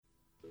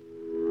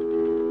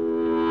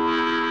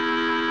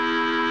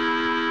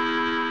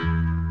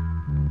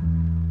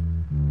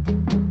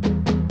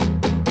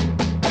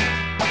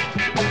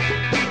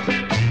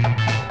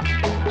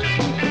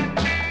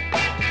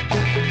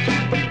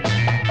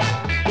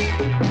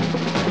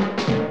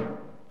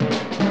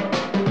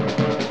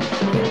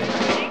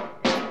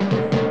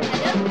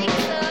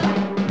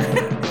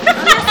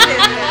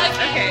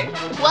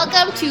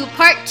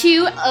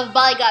2 of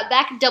Bali Got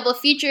Back double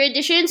feature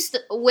editions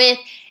with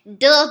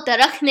Dil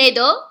Tarakne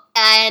Do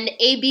and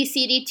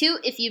ABCD2.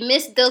 If you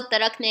missed Dil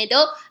Tarakne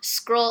Do,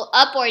 scroll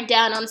up or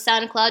down on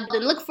SoundCloud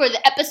and look for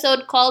the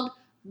episode called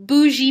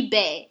Bougie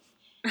Bay.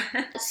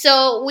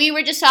 So we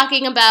were just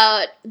talking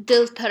about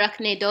Dil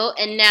Tarakne Do,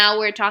 and now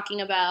we're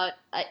talking about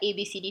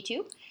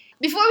ABCD2.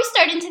 Before we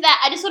start into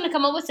that, I just want to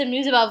come up with some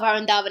news about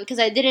Varun Dhawan because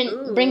I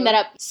didn't bring that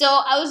up. So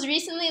I was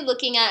recently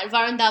looking at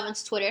Varun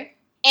Dhawan's Twitter,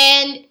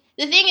 and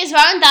the thing is,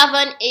 Varun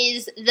Dhawan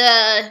is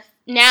the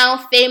now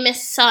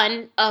famous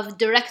son of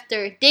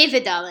director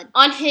David Dhawan.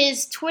 On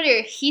his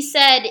Twitter, he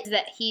said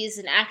that he's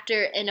an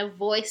actor and a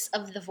voice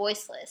of the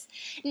voiceless.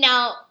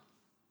 Now,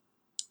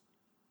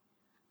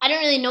 I don't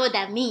really know what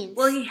that means.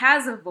 Well, he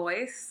has a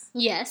voice.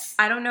 Yes.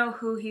 I don't know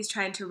who he's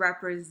trying to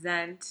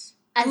represent.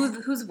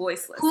 Who's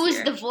voiceless Who's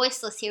here? the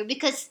voiceless here?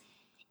 Because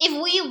if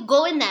we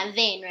go in that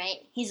vein, right?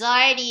 He was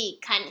already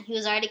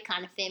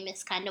kind of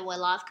famous, kind of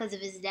well off because of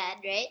his dad,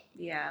 right?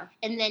 Yeah.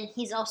 And then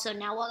he's also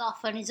now well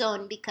off on his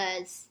own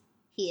because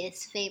he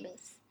is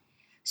famous.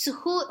 So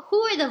who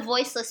are the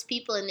voiceless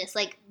people in this?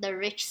 Like the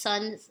rich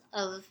sons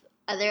of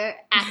other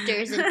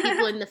actors and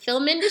people in the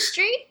film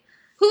industry?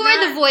 Who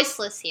are the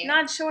voiceless here?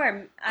 Not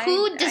sure.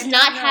 Who does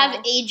not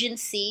have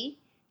agency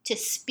to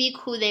speak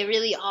who they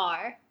really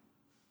are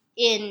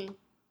in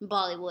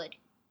Bollywood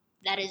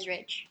that is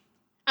rich?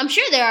 I'm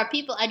sure there are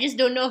people. I just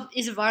don't know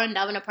if is Varun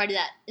Dhawan a part of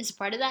that. Is a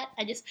part of that?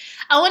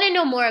 I want to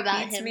know more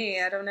about him. Me.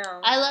 I don't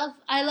know.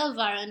 I love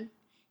Varun.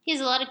 He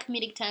has a lot of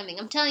comedic timing.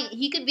 I'm telling you,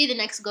 he could be the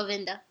next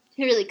Govinda.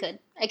 He really could.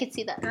 I could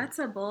see that. That's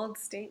a bold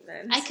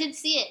statement. I could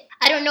see it.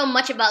 I don't know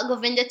much about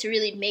Govinda to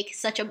really make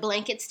such a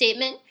blanket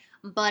statement,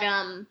 but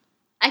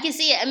I can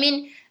see it. I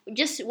mean,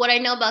 just what I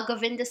know about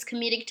Govinda's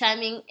comedic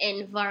timing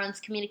and Varun's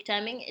comedic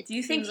timing. Do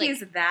you think he's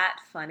that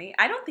funny?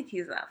 I don't think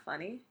he's that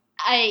funny.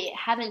 I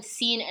haven't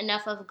seen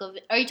enough of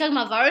Govinda. Are you talking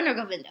about Varun or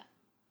Govinda?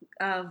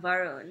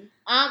 Varun.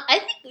 I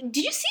think.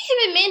 Did you see him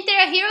in Main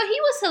Tera Hero?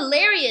 He was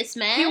hilarious,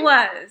 man. He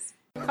was.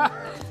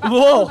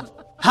 वो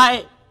hi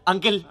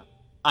uncle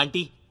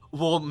aunty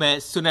वो मैं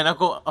सुनैना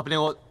को अपने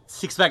वो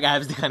 6-pack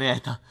abs दिखाने आया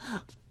था.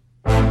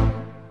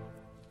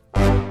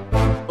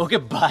 Okay,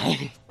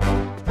 bye.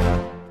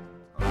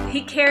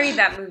 He carried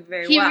that movie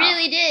very well. He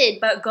really did.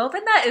 But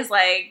Govinda is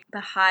like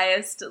the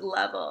highest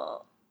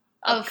level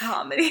of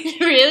comedy.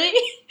 Really?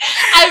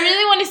 I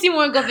really want to see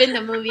more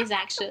Govinda movies,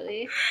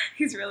 actually.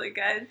 He's really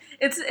good.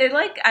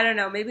 I don't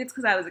know, maybe it's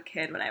because I was a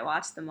kid when I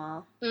watched them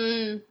all.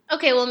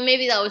 Okay, well,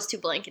 maybe that was too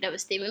blanket of a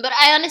statement. But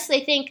I honestly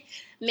think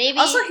maybe...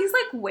 Also, he's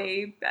like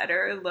way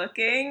better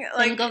looking.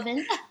 Than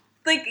Govinda?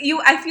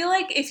 I feel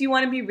like if you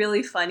want to be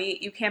really funny,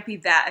 you can't be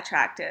that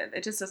attractive.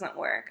 It just doesn't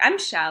work. I'm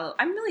shallow.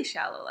 I'm really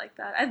shallow like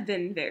that. I've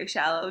been very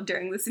shallow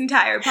during this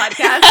entire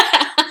podcast.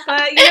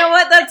 But you know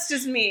what? That's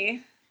just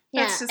me.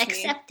 That's just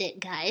accept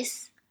it,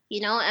 guys. You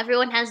know,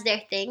 everyone has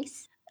their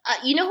things.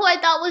 You know who I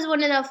thought was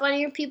one of the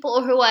funnier people,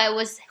 or who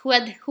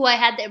I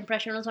had the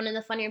impression was one of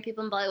the funnier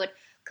people in Bollywood?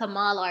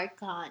 Kamal R.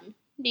 Khan.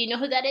 Do you know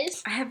who that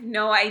is? I have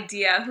no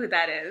idea who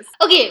that is.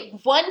 Okay,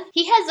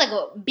 he has like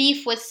a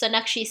beef with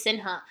Sonakshi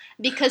Sinha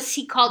because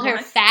he called her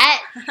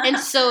fat, and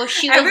so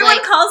she was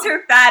Everyone calls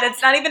her fat.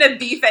 It's not even a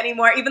beef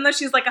anymore, even though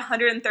she's like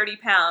 130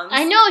 pounds.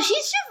 I know,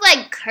 she's just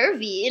like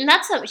curvy,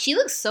 and she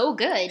looks so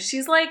good.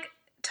 She's like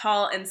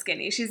tall and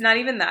skinny. She's not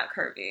even that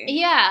curvy.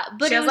 Yeah,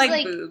 but she it has was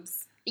like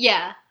boobs.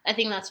 Yeah, I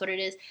think that's what it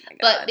is.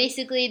 But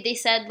basically, they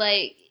said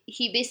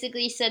he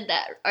basically said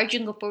that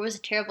Arjun Kapoor was a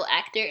terrible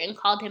actor and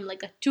called him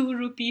like a 2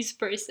 rupees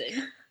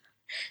person.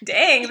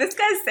 Dang, this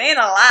guy's saying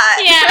a lot.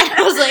 Yeah,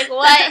 I was like,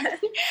 what?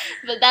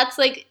 But that's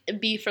like a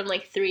beef from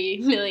like 3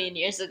 million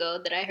years ago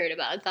that I heard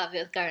about in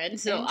Kavya Karan,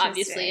 so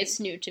obviously it's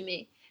new to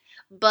me.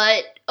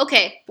 But,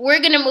 okay, we're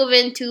going to move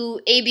into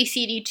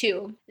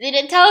ABCD2. They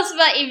didn't tell us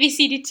about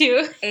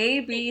ABCD2.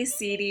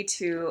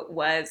 ABCD2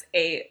 was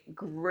a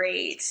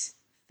great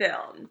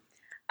film.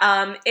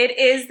 It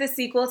is the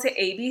sequel to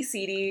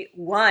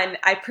ABCD1.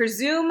 I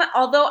presume,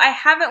 although I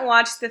haven't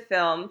watched the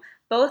film,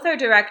 both are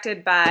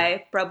directed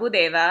by Prabhu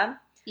Deva.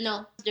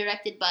 No,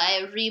 directed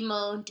by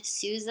Remo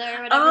D'Souza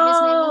or whatever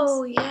his name is.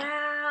 Oh,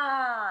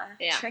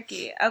 yeah.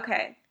 Tricky.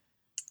 Okay.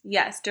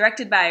 Yes,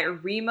 directed by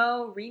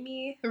Rema,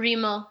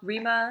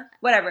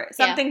 whatever.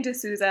 Something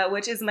D'Souza,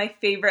 which is my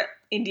favorite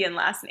Indian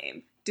last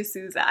name.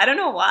 D'Souza. I don't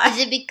know why.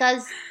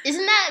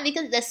 Isn't that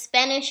because the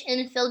Spanish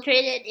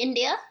infiltrated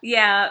India?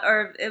 Yeah,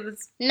 or it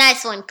was...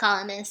 Nice one,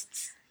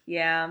 colonists.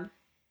 Yeah.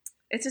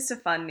 It's just a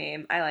fun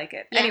name. I like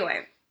it. Yeah.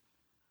 Anyway,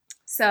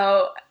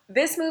 so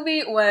this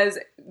movie was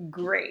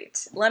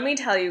great. Let me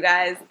tell you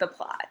guys the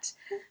plot.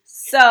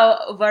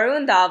 So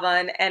Varun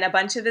Dhawan and a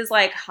bunch of his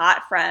like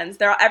hot friends,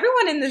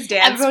 everyone in this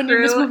dance crew in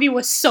this movie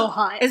was so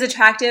hot. Is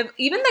attractive.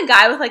 Even the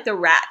guy with like the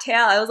rat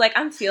tail, I was like,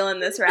 I'm feeling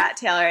this rat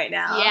tail right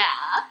now. Yeah.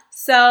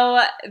 So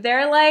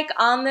they're like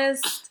on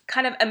this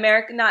kind of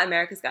not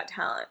America's Got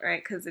Talent,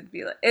 right? Because it'd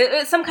be like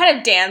it's some kind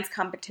of dance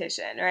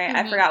competition, right?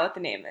 Mm-hmm. I forgot what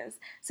the name is.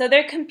 So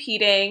they're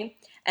competing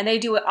and they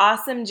do an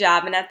awesome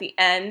job. And at the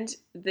end,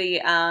 the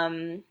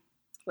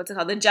what's it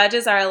called? The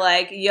judges are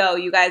like, "Yo,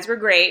 you guys were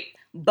great.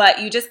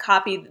 but you just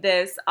copied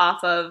this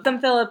off of some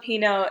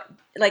Filipino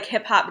like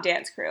hip hop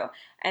dance crew.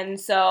 And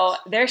so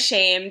they're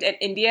shamed and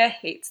India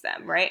hates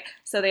them, right?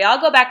 So they all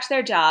go back to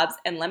their jobs,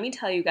 and let me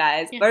tell you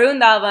guys,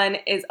 Varun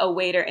Dhawan is a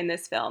waiter in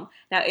this film.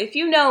 Now, if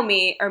you know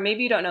me, or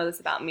maybe you don't know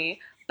this about me,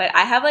 but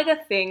I have like a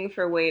thing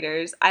for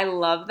waiters. I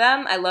love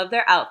them. I love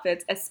their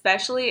outfits,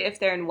 especially if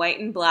they're in white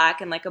and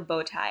black and like a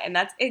bow tie. And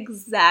that's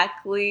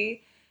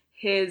exactly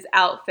his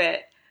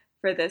outfit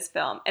for this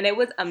film. And it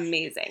was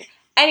amazing.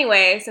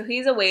 Anyway, so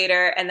he's a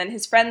waiter, and then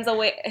his friend's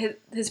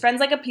his friend's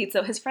like a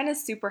pizza. His friend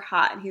is super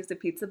hot, and he's the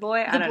pizza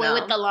boy. I don't know. The boy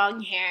with the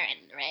long hair,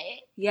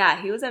 right?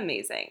 Yeah, he was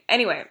amazing.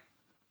 Anyway,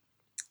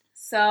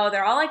 so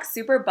they're all like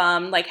super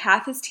bummed. Like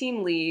half his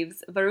team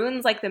leaves.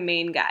 Varun's like the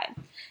main guy.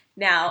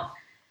 Now,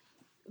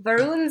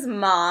 Varun's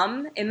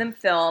mom in the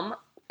film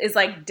is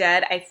like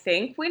dead, I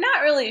think. We're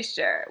not really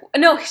sure.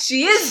 No,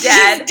 she is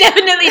dead. She's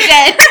definitely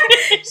dead.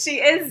 She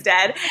is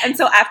dead. And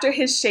so after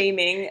his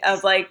shaming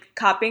of like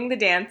copying the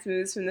dance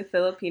moves from the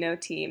Filipino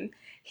team,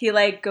 he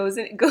like goes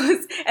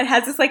and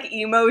has this like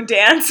emo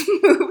dance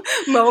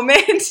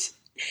moment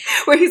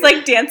where he's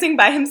like dancing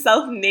by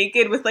himself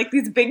naked with like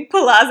these big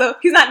palazzo.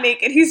 He's not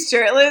naked, he's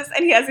shirtless,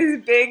 and he has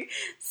these big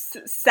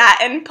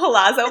satin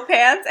palazzo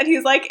pants, and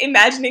he's like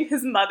imagining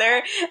his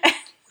mother and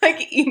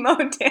like emo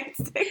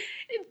dancing.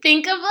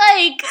 Think of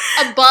like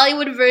a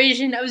Bollywood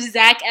version of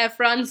Zac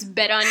Efron's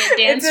Bet on It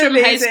dance from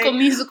High School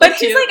Musical. But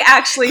he's like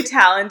actually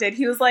talented.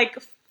 He was like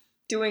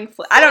doing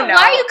I don't know.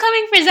 Why are you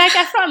coming for Zac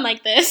Efron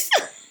like this?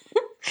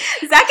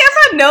 Zac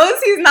Efron knows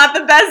he's not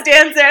the best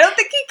dancer. I don't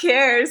think he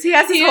cares. He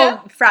has his whole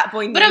frat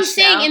boy niche. But I'm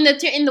saying now.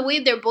 in the way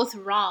they're both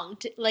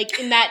wronged, like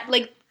in that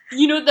like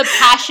you know the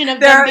passion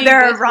of them being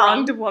they're both a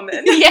wronged wrong.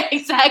 woman. Yeah,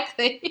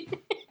 exactly.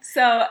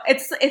 So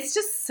it's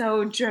just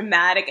so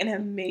dramatic and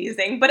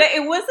amazing, but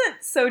it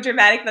wasn't so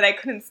dramatic that I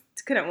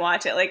couldn't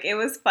watch it. Like it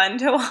was fun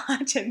to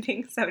watch and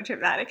being so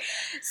dramatic.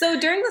 So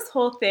during this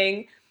whole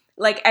thing,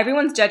 like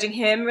everyone's judging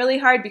him really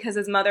hard because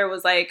his mother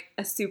was like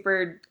a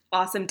super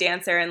awesome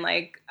dancer and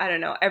like I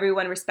don't know,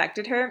 everyone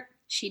respected her.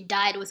 She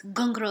died with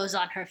gungros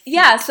on her feet.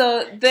 Yeah,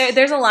 so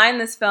there's a line in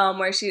this film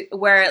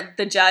where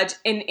the judge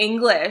in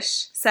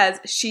English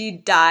says she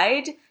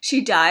died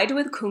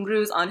with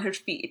gungros on her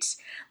feet.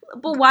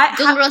 But why?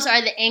 Gungros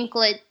are the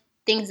anklet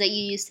things that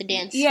you use to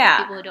dance. Yeah.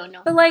 For people who don't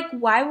know. But like,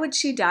 why would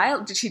she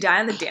die? Did she die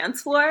on the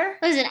dance floor?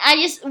 Listen,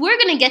 we're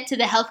gonna get to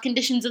the health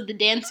conditions of the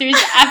dancers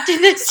after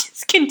this.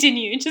 Just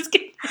continue.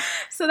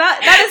 So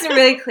that isn't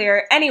really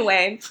clear.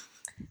 Anyway,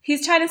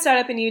 he's trying to start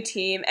up a new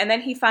team, and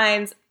then he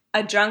finds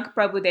a drunk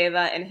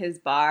Prabhudeva in his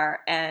bar,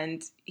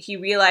 and he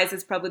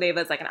realizes Prabhudeva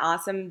is like an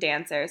awesome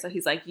dancer. So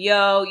he's like,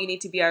 "Yo, you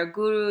need to be our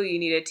guru. You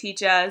need to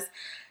teach us."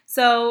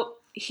 So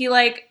he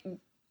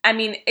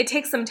it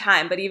takes some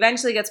time, but he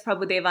eventually gets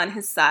Prabhudeva on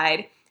his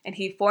side, and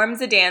he forms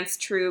a dance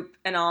troupe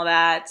and all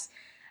that.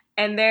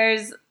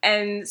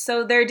 And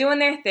so they're doing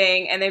their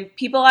thing, and then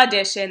people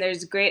audition.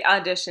 There's great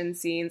audition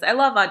scenes. I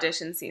love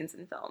audition scenes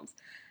in films.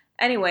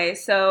 Anyway,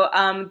 so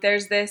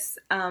there's this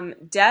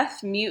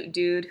deaf mute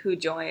dude who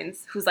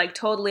joins, who's like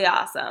totally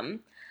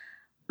awesome,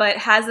 but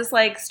has this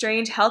like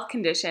strange health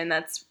condition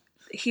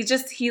he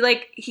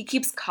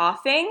keeps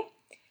coughing,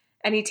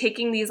 and he's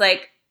taking these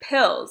like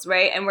pills,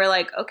 right? And we're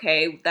like,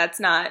 okay, that's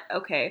not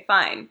okay,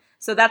 fine.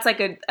 So that's like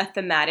a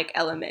thematic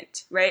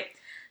element, right?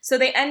 So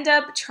they end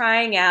up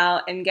trying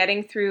out and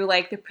getting through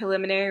like the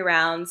preliminary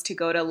rounds to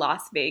go to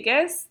Las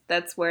Vegas.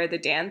 That's where the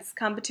dance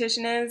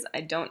competition is.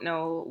 I don't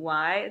know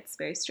why. It's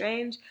very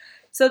strange.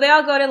 So they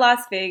all go to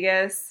Las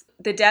Vegas.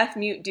 The deaf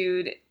mute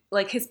dude,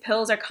 like his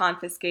pills are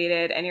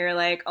confiscated, and you're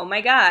like, oh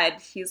my God,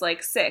 he's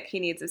like sick. He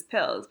needs his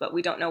pills, but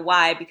we don't know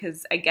why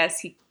because I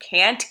guess he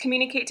can't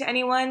communicate to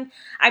anyone.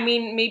 I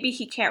mean, maybe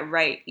he can't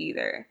write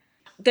either.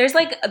 There's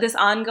like this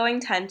ongoing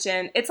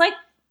tension. It's like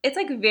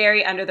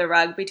very under the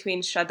rug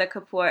between Shraddha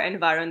Kapoor and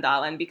Varun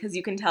Dhawan because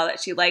you can tell that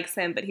she likes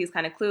him, but he's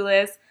kind of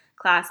clueless.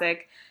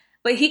 Classic.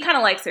 But he kind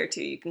of likes her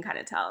too. You can kind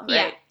of tell, right?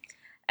 Yeah.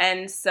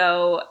 And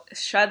so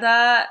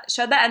Shraddha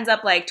ends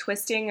up like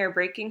twisting or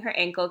breaking her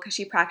ankle because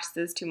she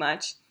practices too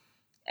much.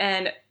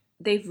 And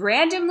they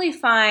randomly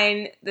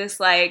find this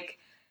like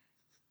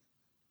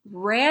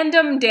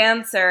random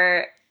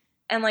dancer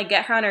and like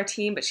get her on her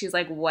team, but she's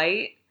like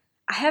white.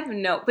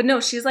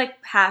 She's like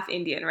half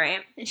Indian,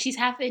 right? She's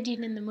half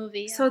Indian in the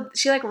movie. Yeah. So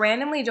she like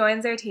randomly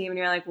joins their team, and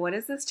you're like, what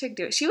is this chick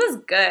doing? She was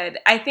good.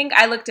 I think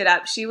I looked it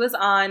up. She was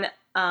on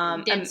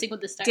Dancing with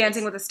the Stars.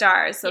 Dancing with the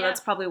Stars. So that's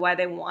probably why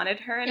they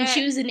wanted her in it. And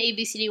she was in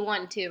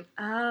ABCD1 too.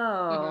 Oh.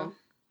 Mm-hmm.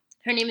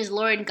 Her name is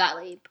Lauren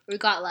Gottlieb,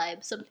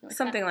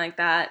 something like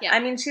that. Yeah. I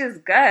mean, she was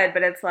good,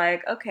 but it's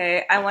like,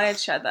 okay, I wanted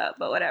Shraddha,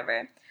 but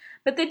whatever.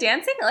 But the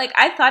dancing, like,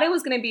 I thought it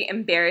was going to be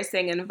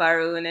embarrassing, and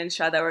Varun and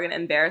Shraddha were going to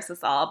embarrass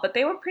us all, but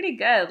they were pretty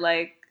good,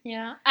 like.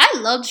 Yeah. I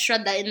loved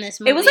Shraddha in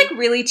this movie. It was, like,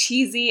 really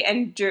cheesy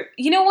and,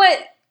 you know what?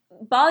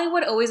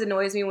 Bollywood always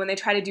annoys me when they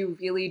try to do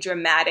really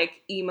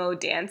dramatic emo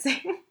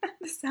dancing.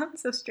 This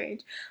sounds so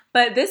strange.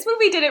 But this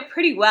movie did it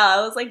pretty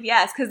well. I was like,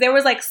 yes, because there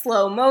was like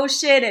slow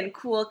motion and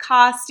cool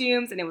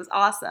costumes, and it was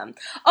awesome.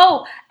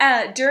 Oh,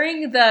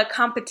 during the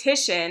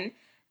competition,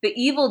 the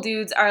evil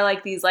dudes are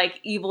like these like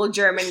evil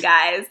German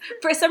guys.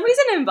 For some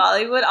reason in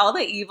Bollywood, all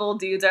the evil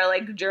dudes are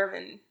like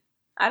German.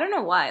 I don't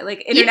know why.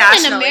 Like internationally.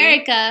 Even in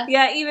America.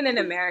 Yeah, even in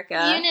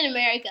America. Even in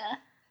America.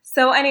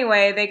 So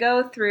anyway, they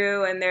go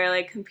through and they're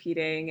like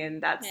competing,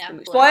 and that's the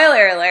movie. boy.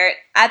 Spoiler alert.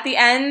 At the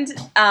end,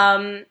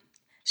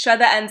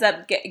 Shraddha ends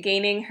up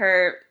gaining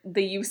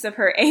the use of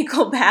her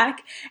ankle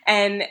back,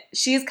 and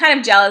she's kind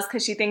of jealous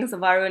because she thinks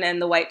Varun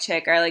and the white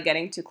chick are like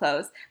getting too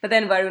close. But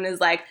then Varun is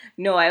like,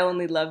 "No, I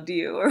only loved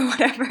you," or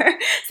whatever.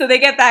 So they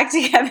get back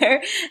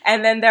together,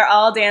 and then they're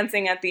all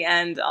dancing at the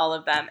end, all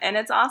of them, and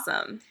it's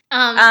awesome.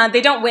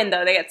 They don't win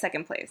though; they get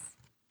second place.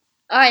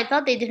 Oh, I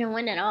thought they didn't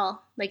win at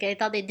all. Like I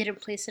thought they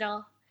didn't place at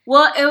all.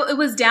 Well, it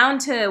was down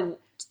to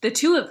the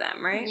two of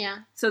them, right? Yeah.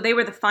 So they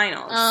were the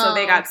finals, so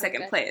they got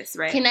second place,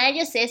 right? Can I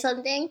just say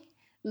something?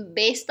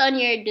 Based on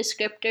your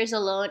descriptors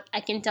alone, I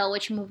can tell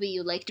which movie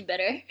you liked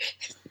better.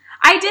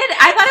 I did.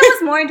 I thought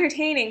it was more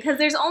entertaining because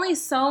there's only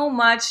so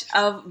much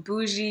of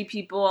bougie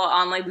people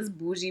on like this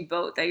bougie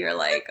boat that you're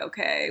like,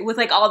 okay, with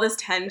like all this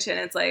tension.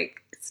 It's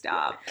like,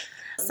 stop.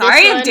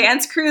 Sorry if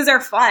dance crews are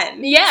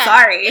fun. Yeah.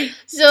 Sorry.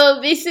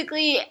 So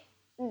basically,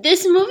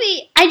 this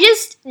movie, I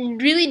just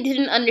really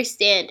didn't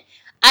understand.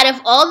 Out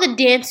of all the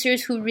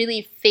dancers who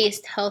really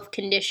faced health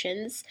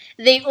conditions,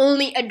 they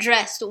only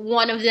addressed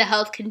one of the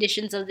health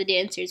conditions of the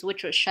dancers,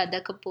 which was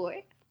Shraddha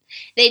Kapoor.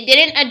 They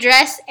didn't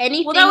address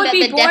anything that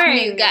the deaf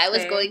mute guy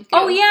was going through.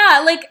 Oh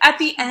yeah, like at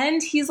the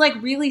end, he's like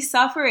really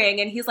suffering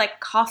and he's like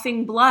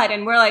coughing blood,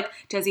 and we're like,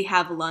 does he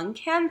have lung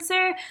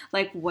cancer?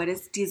 Like,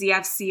 does he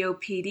have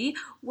COPD?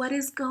 What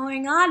is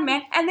going on,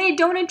 man? And they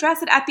don't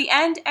address it. At the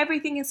end,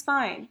 everything is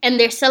fine. And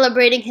they're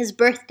celebrating his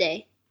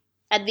birthday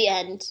at the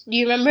end. Do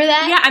you remember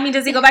that? Yeah, I mean,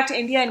 does he go back to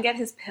India and get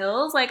his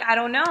pills? Like, I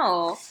don't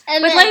know.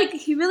 But like,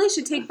 he really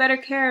should take better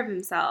care of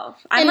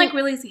himself.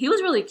 He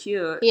was really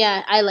cute.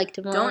 Yeah, I liked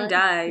him a lot. Don't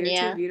die.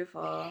 You're too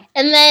beautiful.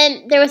 And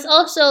then there was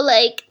also,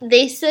 like,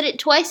 they said it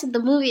twice in the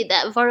movie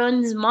that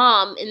Varun's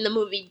mom in the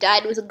movie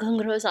died with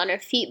gungros on her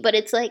feet, but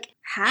it's like,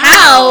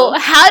 how?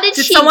 How did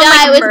she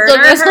die with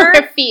gungros on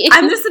her feet?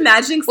 I'm just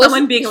imagining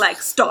someone being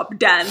like, stop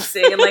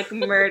dancing and like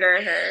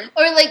murder her.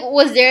 Or like,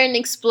 was there an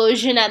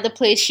explosion at the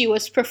place she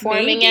was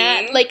performing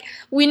at? Like,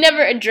 we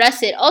never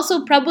address it.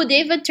 Also,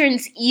 Prabhudeva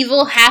turns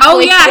evil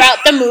halfway throughout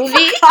the movie.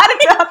 I forgot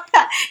about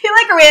that. He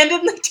like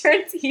randomly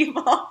turns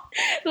evil.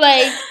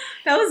 Like,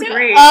 that was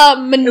great.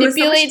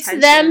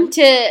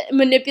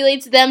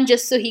 Manipulates them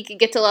just so he could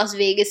get to Las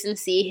Vegas and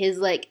see his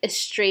like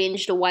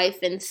estranged wife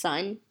and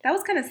son. That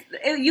was kind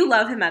of, you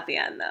love him at the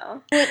end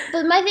though.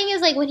 But my thing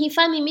is like when he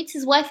finally meets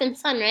his wife and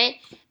son, right?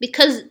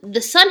 Because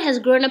the son has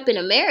grown up in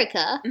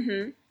America.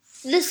 Mm-hmm.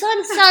 The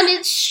son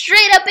sounded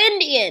straight up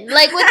Indian,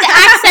 like with the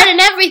accent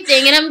and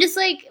everything, and I'm just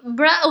like,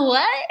 bruh,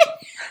 what?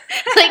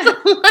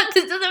 Like, what?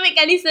 This doesn't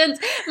make any sense.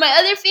 My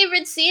other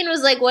favorite scene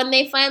was like when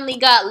they finally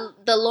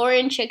got the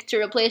Lauren chick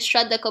to replace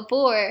Shraddha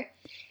Kapoor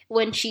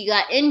when she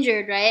got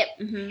injured, right?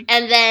 Mm-hmm.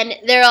 And then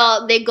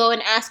they go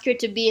and ask her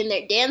to be in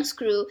their dance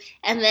crew,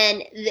 and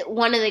then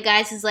one of the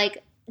guys is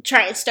like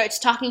starts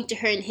talking to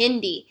her in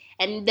Hindi.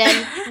 And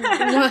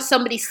then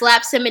somebody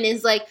slaps him and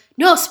is like,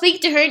 no,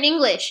 speak to her in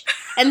English.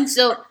 And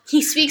so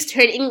he speaks to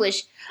her in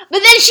English. But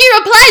then she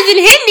replies in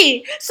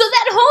Hindi. So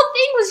that whole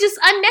thing was just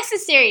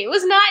unnecessary. It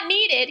was not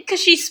needed because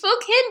she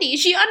spoke Hindi.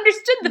 She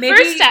understood the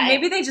first time.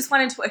 Maybe they just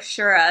wanted to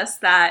assure us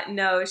that,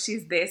 no,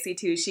 she's Desi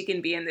too. She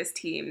can be in this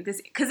team.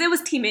 Because it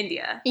was Team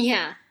India.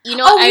 Yeah. You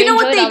know what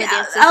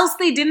else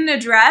they didn't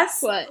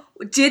address? What?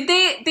 Did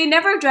they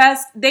never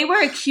addressed, they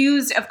were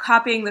accused of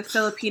copying the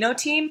Filipino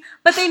team,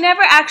 but they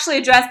never actually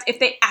addressed if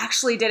they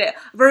actually did it.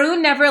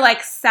 Varun never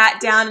like sat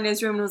down in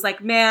his room and was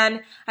like,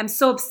 man, I'm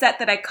so upset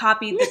that I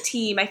copied the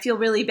team. I feel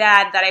really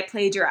bad that I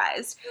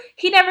plagiarized.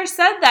 He never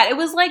said that. It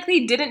was like they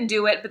didn't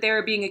do it, but they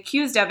were being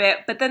accused of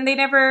it, but then they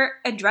never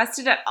addressed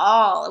it at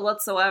all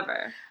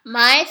whatsoever.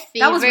 My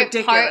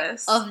favorite part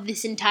of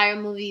this entire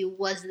movie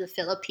was the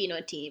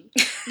Filipino team.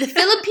 The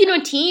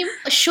Filipino team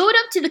showed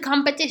up to the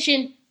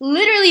competition,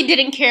 literally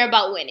didn't care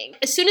about winning.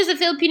 As soon as the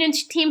Filipino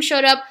team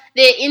showed up,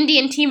 the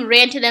Indian team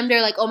ran to them.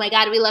 They're like, oh my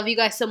god, we love you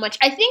guys so much.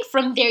 I think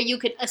from there you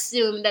could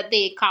assume that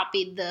they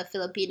copied the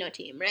Filipino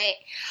team, right?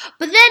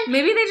 But then...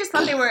 maybe they just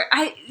thought they were...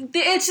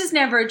 it's just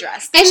never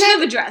addressed. They should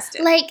have addressed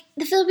it. Like,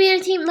 the Filipino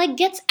team, like,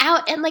 gets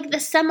out at, like, the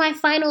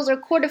semifinals or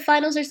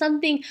quarterfinals or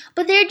something,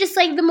 but they're just,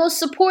 like, the most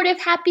supportive,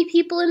 happy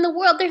people in the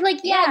world. They're like,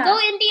 yeah, go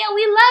India,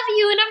 we love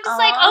you. And I'm just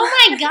like,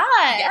 oh my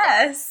god.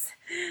 Yes.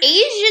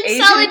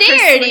 Asian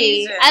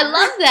solidarity. Persuasion. I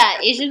love that.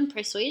 Asian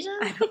persuasion?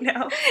 I don't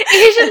know.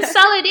 Asian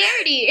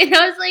solidarity. And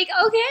I was like,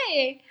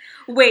 okay.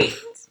 Wait.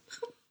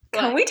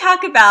 Can we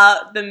talk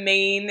about the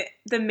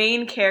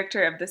main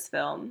character of this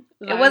film?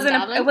 It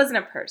wasn't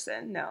a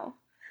person, no.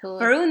 Cool.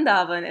 Varun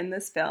Dhawan in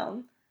this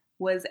film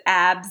was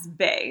Abs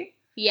Bey.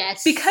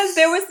 Yes. Because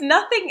there was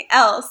nothing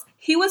else.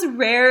 He was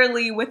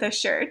rarely with a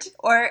shirt,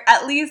 or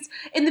at least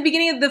in the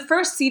beginning of the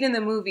first scene in the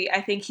movie, I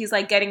think he's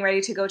like getting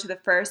ready to go to the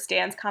first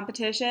dance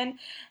competition,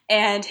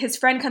 and his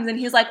friend comes in,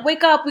 he's like,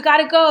 wake up, we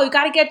gotta go, you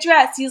gotta get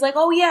dressed. He's like,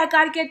 oh yeah, I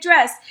gotta get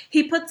dressed.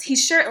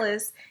 He's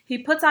shirtless, he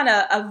puts on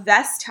a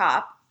vest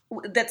top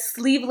that's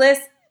sleeveless,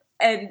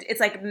 and it's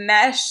like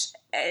mesh,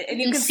 and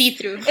you can see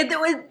through.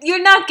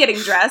 You're not getting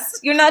dressed.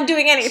 You're not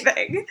doing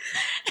anything.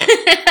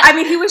 I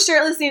mean, he was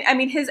shirtless. I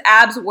mean, his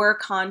abs were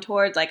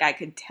contoured, like I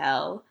could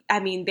tell. I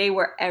mean, they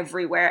were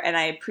everywhere, and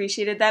I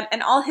appreciated them.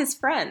 And all his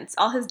friends,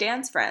 all his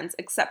dance friends,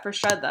 except for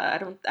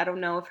Shraddha. I don't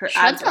know if her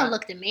abs. Shraddha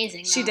looked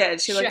amazing. She did.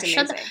 She looked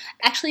amazing. Shraddha,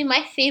 actually,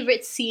 my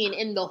favorite scene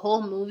in the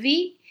whole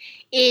movie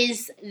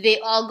is they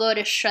all go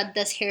to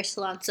Shraddha's hair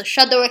salon. So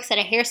Shraddha works at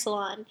a hair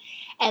salon,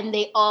 and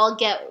they all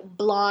get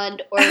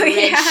blonde or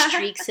red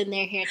streaks in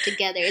their hair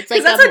together. It's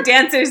like that's what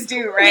dancers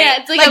do, right? Yeah,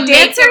 it's like a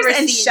dancers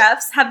and scene.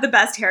 chefs have the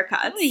best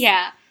haircuts.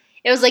 Yeah.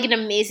 It was like an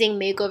amazing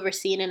makeover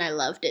scene, and I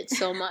loved it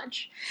so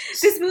much.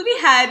 This movie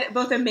had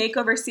both a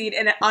makeover scene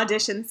and an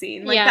audition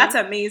scene. Like, that's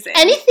amazing.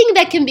 Anything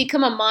that can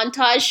become a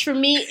montage for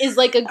me is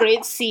like a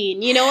great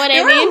scene. You know what I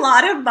mean? There were a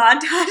lot of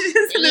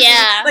montages in this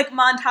Yeah. movie, like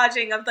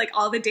montaging of like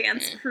all the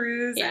dance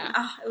crews. Yeah.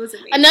 And, it was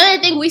amazing.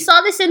 Another thing, we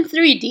saw this in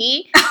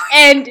 3D,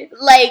 and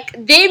like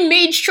they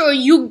made sure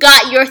you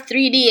got your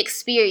 3D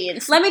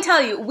experience. Let me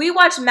tell you, we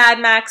watched Mad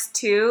Max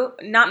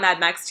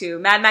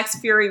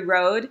Fury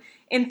Road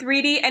in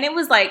 3D, and it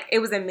was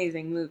an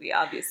amazing movie,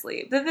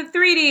 obviously. The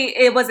 3D,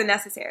 it wasn't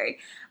necessary.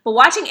 But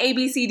watching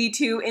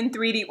ABCD2 in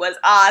 3D was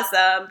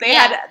awesome. They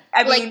had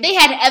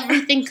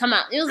everything come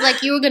out. It was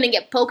like you were gonna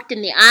get poked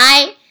in the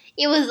eye.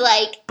 It was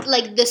like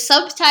the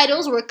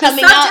subtitles were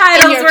coming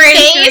out in your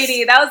face. In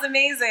 3D. That was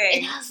amazing.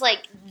 And I was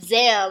like,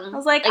 damn. I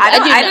was like,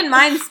 I didn't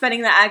mind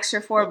spending the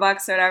extra $4 or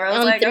whatever. I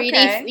was like, 3D,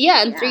 okay.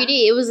 Yeah, in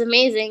 3D. It was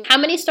amazing. How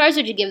many stars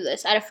would you give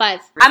this out of 5?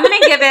 I'm gonna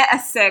give it a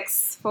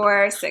 6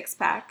 for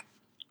 6-pack.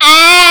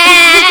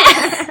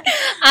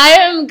 I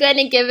am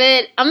gonna give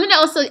it. I'm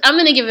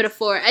gonna give it a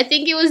 4. I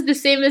think it was the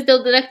same as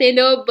Dil Dharakne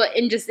Do, but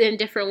in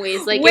different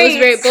ways. Like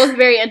it was both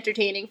very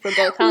entertaining for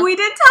both. Huh? We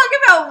did talk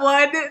about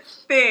one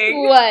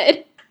thing.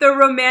 What? The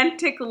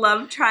romantic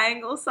love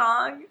triangle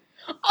song.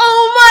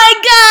 Oh my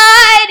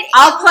god!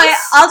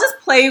 I'll just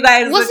play you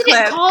guys the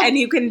clip, called? And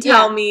you can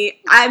tell me.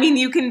 I mean,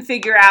 you can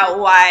figure out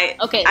why.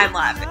 Okay. I'm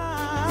laughing.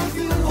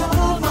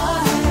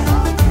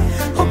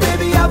 Oh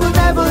baby, I will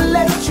never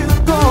let you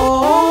go.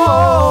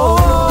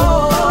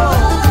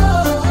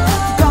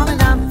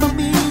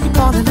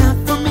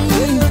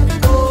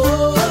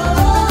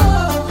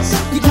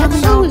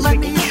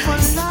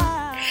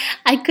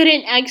 I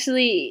couldn't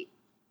actually.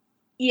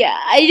 Yeah,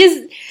 I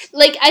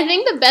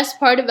think the best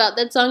part about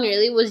that song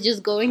really was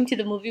just going to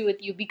the movie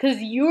with you, because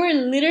you were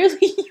literally,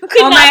 you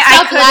could not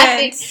stop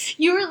laughing.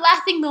 You were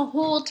laughing the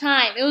whole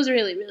time. It was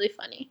really, really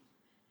funny.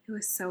 It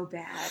was so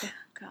bad.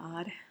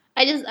 God.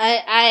 I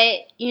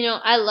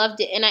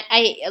loved it, and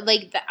I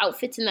like the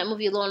outfits in that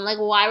movie alone. Like,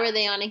 why were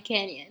they on a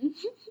canyon?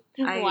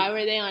 Why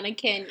were they on a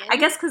canyon? I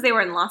guess because they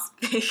were in Las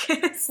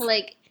Vegas.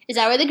 Like, is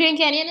that where the Grand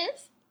Canyon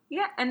is?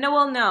 Yeah, and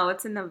no,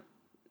 it's in the...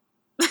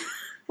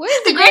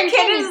 Where's the Grand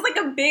Canyon is like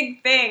a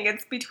big thing.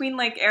 It's between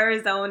like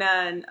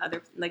Arizona and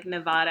other, like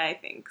Nevada, I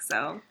think,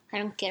 so. I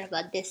don't care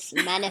about this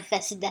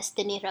manifest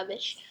destiny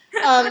rubbish.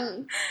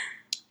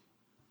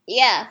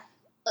 Yeah.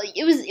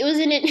 It was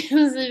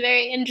a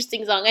very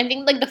interesting song. I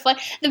think like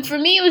for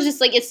me it was just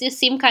like it just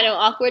seemed kind of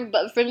awkward,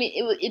 but for me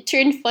it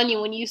turned funny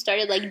when you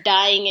started like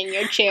dying in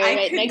your chair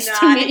right next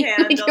to me.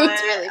 Like, it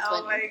was really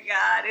funny. Oh my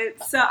god!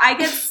 I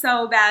get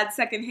so bad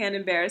secondhand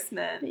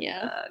embarrassment.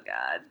 Yeah. Oh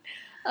god.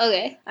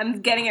 Okay.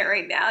 I'm getting it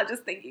right now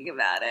just thinking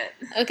about it.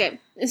 Okay.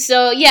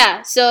 So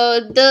yeah. So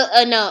the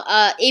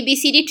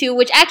ABCD2,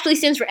 which actually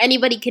stands for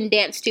Anybody Can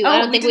Dance To. I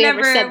don't think we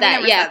ever said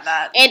that. Yeah. Said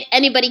that. And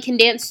Anybody Can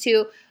Dance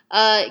To.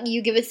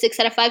 You give it 6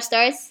 out of 5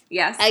 stars?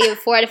 Yes. I give it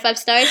 4 out of 5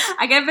 stars.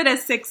 I give it a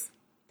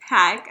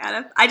 6-pack out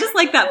of. I just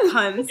like that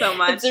pun so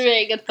much. It's a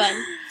very good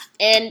pun.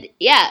 And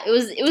yeah, it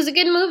was a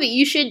good movie.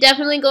 You should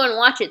definitely go and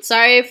watch it.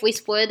 Sorry if we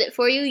spoiled it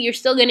for you. You're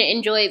still gonna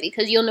enjoy it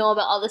because you'll know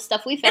about all the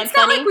stuff we found funny. It's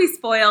not like we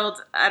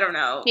spoiled. I don't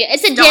know. Yeah,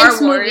 it's a Star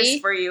dance Wars movie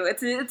for you.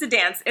 It's a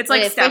dance. It's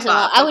like Step first of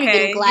all, Up. I would have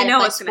been glad if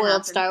I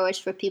spoiled Star Wars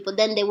for people.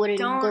 Then they wouldn't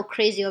go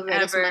crazy over it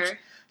as much.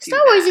 Star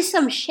that. Wars is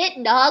some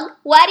shit, dog.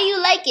 Why do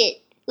you like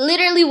it?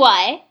 Literally,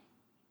 why?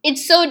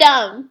 It's so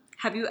dumb.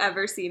 Have you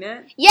ever seen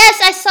it?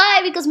 Yes, I saw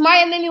it because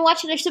Mario made me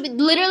watch it.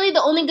 Literally,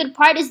 the only good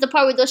part is the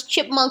part where those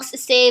chipmunks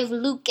save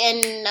Luke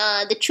and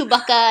the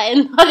Chewbacca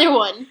and the other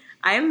one.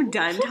 I am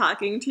done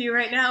talking to you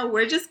right now.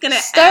 We're just gonna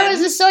Star Wars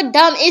is so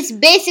dumb. It's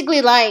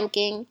basically Lion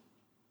King.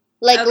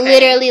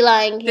 Literally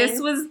Lion King. This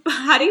was...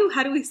 How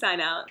do we sign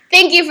out?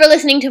 Thank you for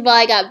listening to While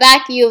I Got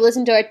Back. You've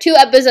listened to our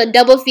 2-episode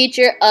double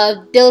feature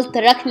of Dil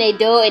Dharakne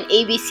Do and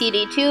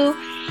ABCD2.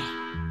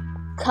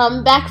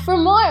 Come back for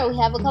more. We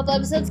have a couple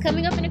episodes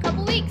coming up in a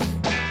couple weeks.